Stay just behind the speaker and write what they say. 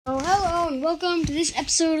welcome to this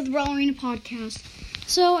episode of the Brawl Arena Podcast.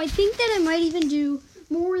 So I think that I might even do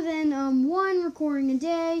more than one recording a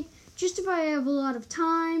day, just if I have a lot of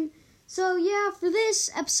time. So yeah, for this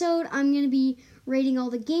episode, I'm going to be rating all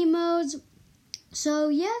the game modes. So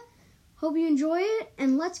yeah, hope you enjoy it,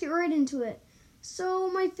 and let's get right into it.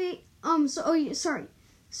 So I'm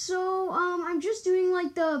just doing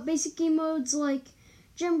like the basic game modes like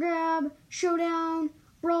Gem Grab, Showdown,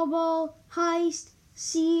 Brawl Ball, Heist,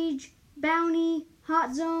 Siege, Bounty,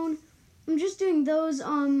 Hot Zone. I'm just doing those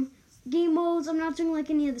game modes. I'm not doing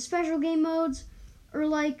like any of the special game modes or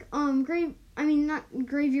like not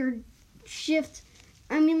Graveyard Shift.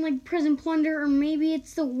 I mean like Prison Plunder, or maybe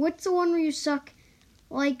it's what's the one where you suck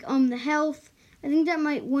like the health. I think that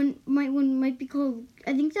might be called.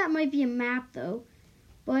 I think that might be a map though.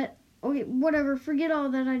 But okay, whatever. Forget all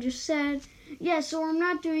that I just said. Yeah, so I'm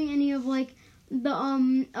not doing any of like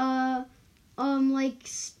the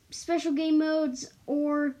special game modes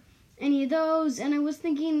or any of those, and I was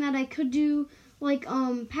thinking that I could do like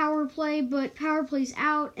Power Play, but Power Play's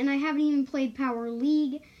out, and I haven't even played Power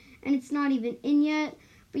League, and it's not even in yet.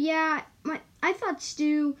 But yeah, I thought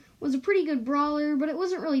Stu was a pretty good brawler, but it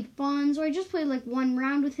wasn't really fun, so I just played like one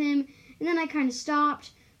round with him, and then I kind of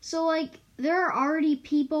stopped. So like there are already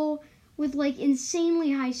people with like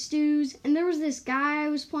insanely high Stus, and there was this guy I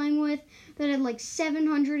was playing with that had like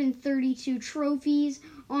 732 trophies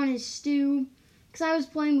on his Stu, because I was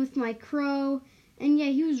playing with my Crow, and yeah,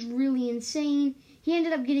 he was really insane. He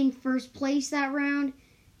ended up getting first place that round.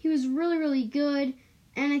 He was really, really good,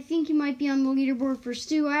 and I think he might be on the leaderboard for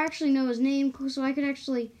Stu. I actually know his name, so I could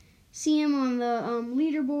actually see him on the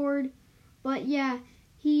leaderboard. But yeah,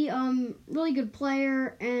 he really good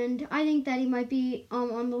player, and I think that he might be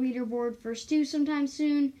on the leaderboard for Stu sometime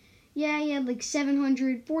soon. Yeah, he had like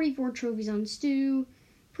 744 trophies on Stu.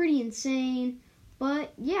 Pretty insane.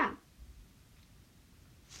 But yeah,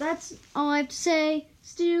 that's all I have to say.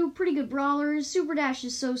 Stu, pretty good brawlers. Super Dash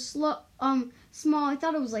is so small. I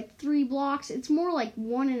thought it was like 3 blocks. It's more like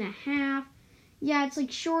 1.5. Yeah, it's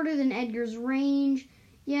like shorter than Edgar's range.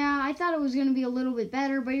 Yeah, I thought it was going to be a little bit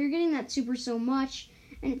better, but you're getting that super so much,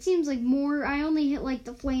 and it seems like more. I only hit like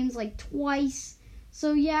the flames like twice.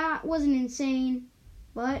 So yeah, it wasn't insane.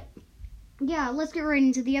 But yeah, let's get right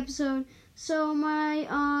into the episode. So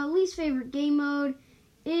my least favorite game mode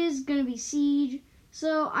is gonna be Siege.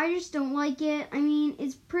 So I just don't like it. I mean,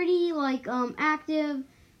 it's pretty like active.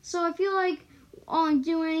 So I feel like all I'm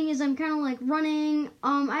doing is I'm kind of like running.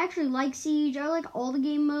 I actually like Siege. I like all the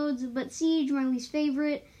game modes, but Siege my least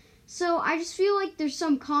favorite. So I just feel like there's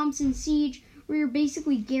some comps in Siege where you're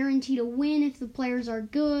basically guaranteed to win if the players are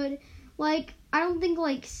good. Like I don't think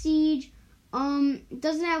like Siege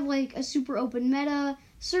doesn't have like a super open meta.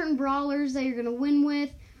 Certain brawlers that you're gonna win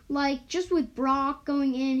with, like just with Brock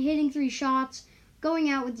going in, hitting 3 shots,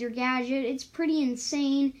 going out with your gadget, it's pretty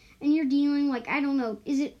insane. And you're dealing like, I don't know,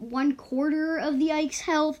 is it 1/4 of the Ike's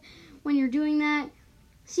health when you're doing that?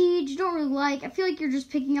 Siege, don't really like. I feel like you're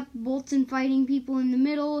just picking up bolts and fighting people in the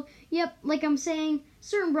middle. Yep, like I'm saying,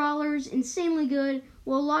 certain brawlers insanely good,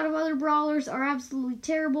 while a lot of other brawlers are absolutely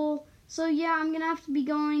terrible. So yeah, I'm gonna have to be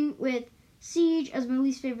going with Siege as my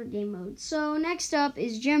least favorite game mode. So next up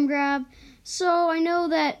is Gem Grab. So I know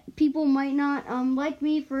that people might not like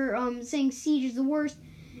me for saying Siege is the worst,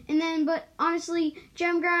 but honestly,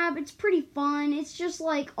 Gem Grab, it's pretty fun. It's just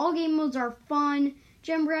like all game modes are fun.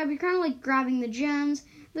 Gem Grab, you're kind of like grabbing the gems.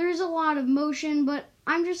 There's a lot of motion, but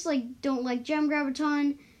I'm just like don't like Gem Grab a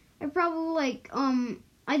ton. I probably like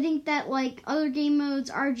I think that like other game modes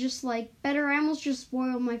are just like better. I almost just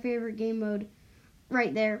spoiled my favorite game mode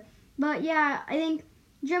right there. But yeah, I think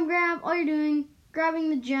Gem Grab, all you're doing, grabbing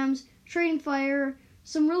the gems, trading fire,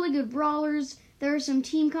 some really good brawlers. There are some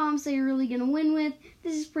team comps that you're really going to win with.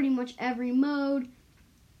 This is pretty much every mode.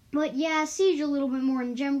 But yeah, Siege a little bit more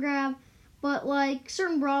than Gem Grab. But like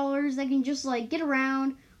certain brawlers that can just like get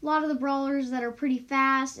around. A lot of the brawlers that are pretty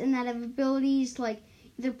fast and that have abilities to like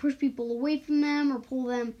either push people away from them or pull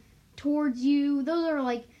them towards you. Those are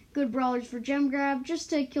like good brawlers for Gem Grab, just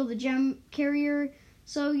to kill the gem carrier.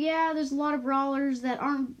 So yeah, there's a lot of brawlers that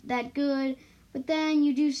aren't that good, but then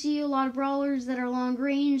you do see a lot of brawlers that are long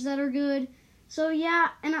range that are good. So yeah,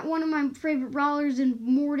 and one of my favorite brawlers is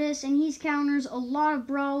Mortis, and he counters a lot of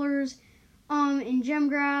brawlers in Gem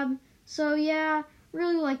Grab. So yeah,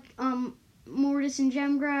 really like Mortis and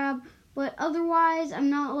Gem Grab, but otherwise I'm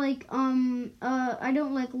not like I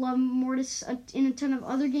don't like love Mortis in a ton of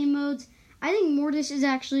other game modes. I think Mortis is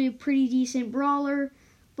actually a pretty decent brawler.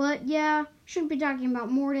 But yeah, shouldn't be talking about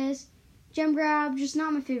Mortis. Gem Grab, just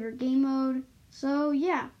not my favorite game mode. So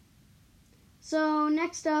yeah. So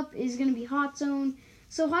next up is going to be Hot Zone.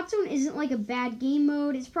 So Hot Zone isn't like a bad game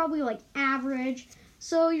mode. It's probably like average.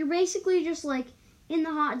 So you're basically just like in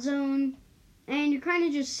the hot zone and you're kind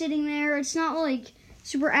of just sitting there. It's not like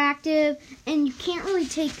super active and you can't really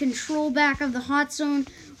take control back of the hot zone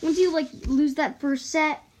once you like lose that first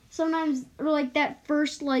set. Sometimes, or like that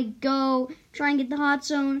first like go, try and get the hot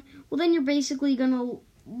zone. Well, then you're basically gonna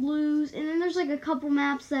lose. And then there's like a couple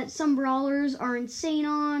maps that some brawlers are insane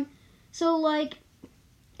on. So like,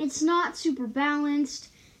 it's not super balanced.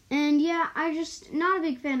 And yeah, I just not a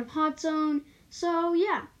big fan of hot zone. So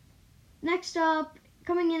yeah. Next up,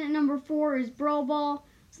 coming in at number 4 is Brawl Ball.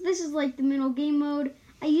 So this is like the middle game mode.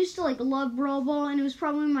 I used to like love Brawl Ball, and it was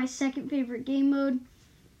probably my second favorite game mode.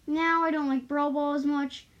 Now I don't like Brawl Ball as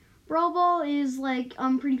much. Brawl Ball is like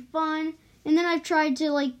pretty fun, and then I've tried to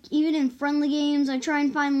like even in friendly games I try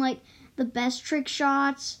and find like the best trick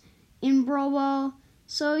shots in Brawl Ball.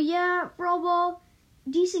 So yeah, Brawl Ball,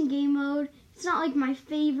 decent game mode. It's not like my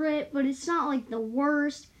favorite, but it's not like the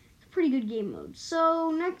worst. It's a pretty good game mode.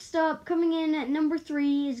 So next up, coming in at number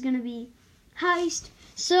 3 is gonna be Heist.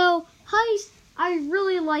 So Heist, I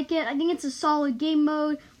really like it. I think it's a solid game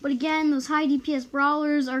mode, but again, those high DPS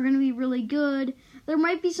brawlers are gonna be really good. There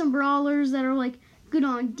might be some brawlers that are like good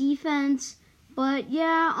on defense, but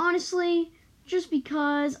yeah, honestly, just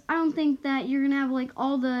because I don't think that you're gonna have like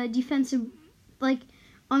all the defensive, like,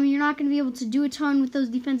 you're not gonna be able to do a ton with those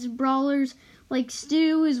defensive brawlers. Like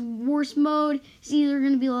Stu, his worst mode is either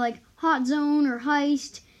gonna be like Hot Zone or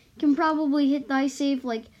Heist. Can probably hit the ice safe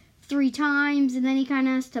like 3 times, and then he kind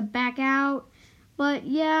of has to back out. But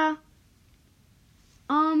yeah,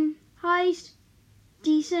 Heist,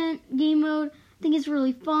 decent game mode. I think it's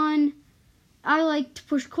really fun. I like to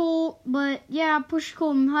push Colt, but yeah, push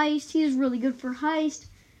Colt in Heist. He's really good for Heist.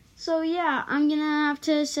 So yeah, I'm going to have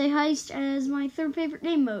to say Heist as my 3rd favorite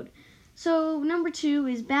game mode. So number 2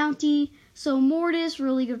 is Bounty. So Mortis,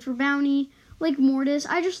 really good for Bounty. Like Mortis,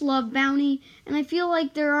 I just love Bounty. And I feel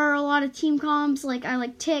like there are a lot of team comps. Like I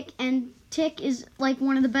like Tick, and Tick is like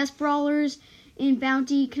one of the best brawlers in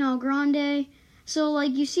Bounty Canal Grande. So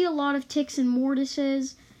like you see a lot of Ticks and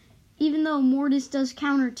Mortises. Even though Mortis does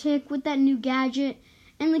counter Tick with that new gadget,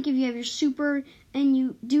 and like if you have your super and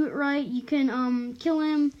you do it right, you can kill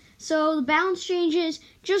him. So the balance changes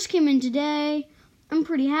just came in today. I'm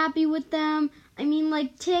pretty happy with them. I mean,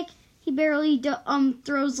 like Tick, he barely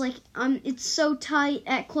throws like it's so tight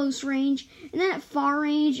at close range, and then at far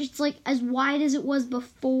range it's like as wide as it was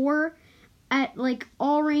before at like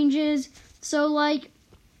all ranges. So like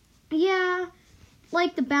yeah,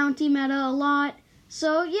 like the Bounty meta a lot.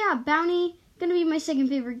 So yeah, Bounty gonna be my 2nd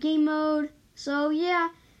favorite game mode. So yeah,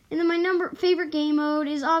 and then my favorite game mode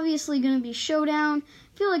is obviously gonna be Showdown.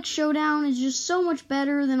 I feel like Showdown is just so much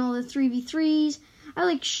better than all the 3v3s. I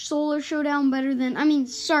like solo Showdown better than I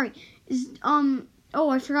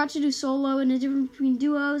forgot to do solo and the difference between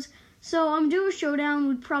duos. So duo Showdown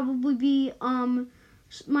would probably be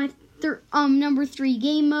my number 3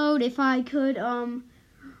 game mode if I could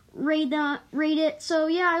rate it. So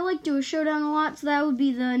yeah, I like Duo Showdown a lot, so that would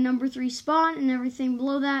be the number 3 spot, and everything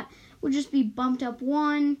below that would just be bumped up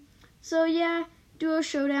 1. So yeah, Duo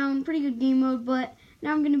Showdown, pretty good game mode. But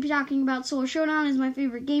now I'm going to be talking about Solo Showdown as my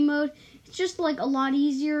favorite game mode. It's just like a lot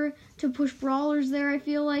easier to push brawlers there, I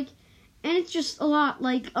feel like, and it's just a lot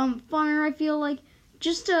like funner, I feel like,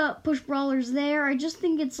 just to push brawlers there. I just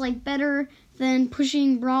think it's like better than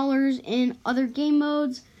pushing brawlers in other game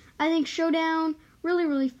modes. I think Showdown,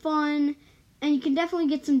 really fun, and you can definitely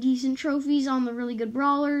get some decent trophies on the really good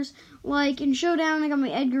brawlers. Like in Showdown, I got my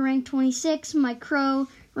Edgar ranked 26, my Crow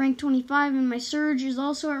ranked 25, and my Surge is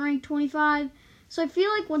also at rank 25. So I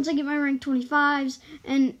feel like once I get my rank 25s,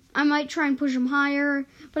 and I might try and push them higher,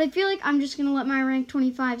 but I feel like I'm just going to let my rank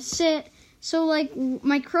 25 sit. So like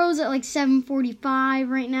my Crow's at like 745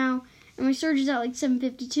 right now, and my Surge is at like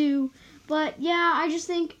 752. But yeah, I just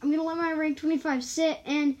think I'm going to let my rank 25 sit,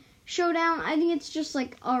 and Showdown, I think it's just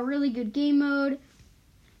like a really good game mode.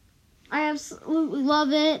 I absolutely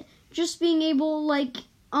love it. Just being able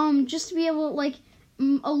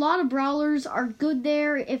a lot of brawlers are good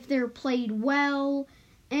there if they're played well.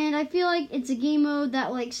 And I feel like it's a game mode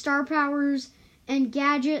that like star powers and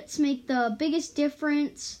gadgets make the biggest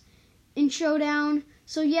difference in Showdown.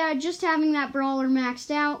 So yeah, just having that brawler maxed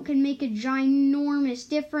out can make a ginormous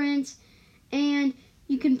difference. And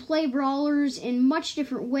you can play brawlers in much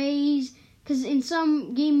different ways, because in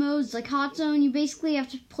some game modes like Hot Zone, you basically have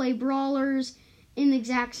to play brawlers in the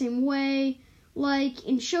exact same way. Like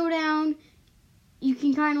in Showdown, you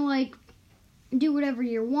can kind of like do whatever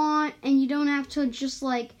you want, and you don't have to just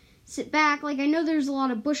like sit back. Like I know there's a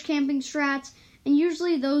lot of bush camping strats, and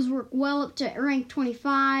usually those work well up to rank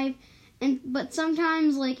 25. But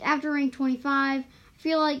sometimes, like, after rank 25, I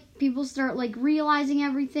feel like people start, like, realizing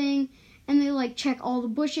everything, and they, like, check all the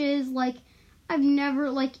bushes. Like, I've never,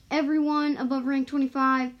 like, everyone above rank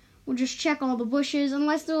 25 will just check all the bushes.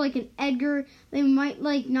 Unless they're, like, an Edgar, they might,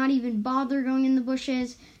 like, not even bother going in the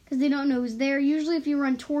bushes because they don't know who's there. Usually if you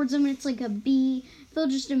run towards them and it's, like, a bee, they'll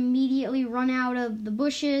just immediately run out of the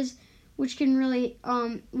bushes, which can really,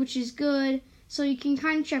 which is good. So you can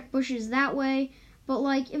kind of check bushes that way. But,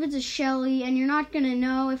 like, if it's a Shelly and you're not going to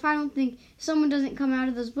know, if someone doesn't come out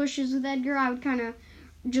of those bushes with Edgar, I would kind of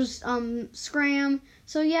just scram.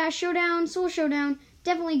 So, yeah, Soul Showdown,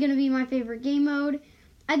 definitely going to be my favorite game mode.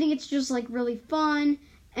 I think it's just, like, really fun,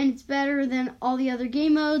 and it's better than all the other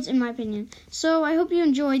game modes, in my opinion. So, I hope you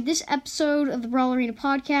enjoyed this episode of the Brawl Arena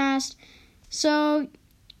podcast. So,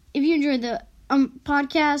 if you enjoyed the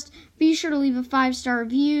podcast, be sure to leave a 5-star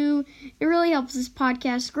review. It really helps this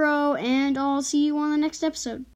podcast grow, and I'll see you on the next episode.